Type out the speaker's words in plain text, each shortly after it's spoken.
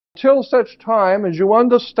till such time as you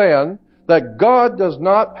understand that God does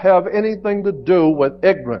not have anything to do with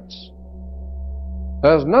ignorance. It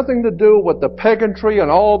has nothing to do with the pagantry and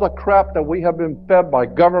all the crap that we have been fed by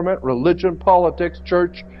government, religion, politics,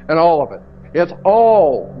 church, and all of it. It's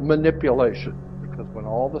all manipulation. Because when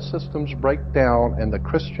all the systems break down and the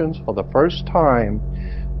Christians for the first time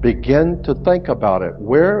begin to think about it,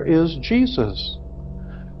 where is Jesus?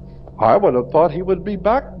 I would have thought he would be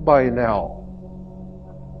back by now.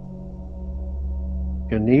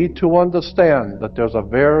 You need to understand that there's a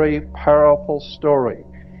very powerful story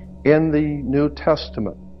in the New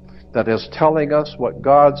Testament that is telling us what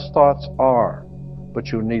God's thoughts are. But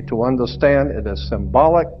you need to understand it is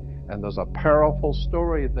symbolic, and there's a powerful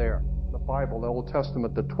story there. The Bible, the Old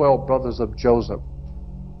Testament, the 12 brothers of Joseph,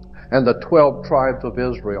 and the 12 tribes of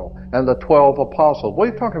Israel, and the 12 apostles. What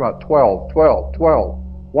are you talking about? 12, 12, 12.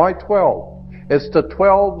 Why 12? It's the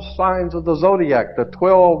 12 signs of the zodiac, the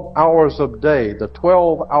 12 hours of day, the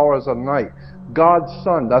 12 hours of night. God's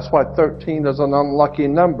Son, that's why 13 is an unlucky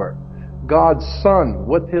number. God's Son,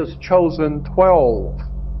 with His chosen 12,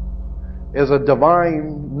 is a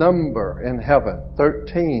divine number in heaven,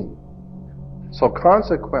 13. So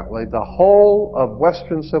consequently, the whole of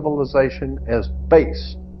Western civilization is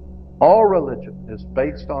based, all religion is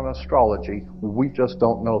based on astrology. We just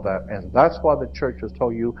don't know that. And that's why the church has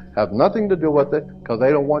told you have nothing to do with it, because they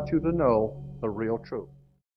don't want you to know the real truth.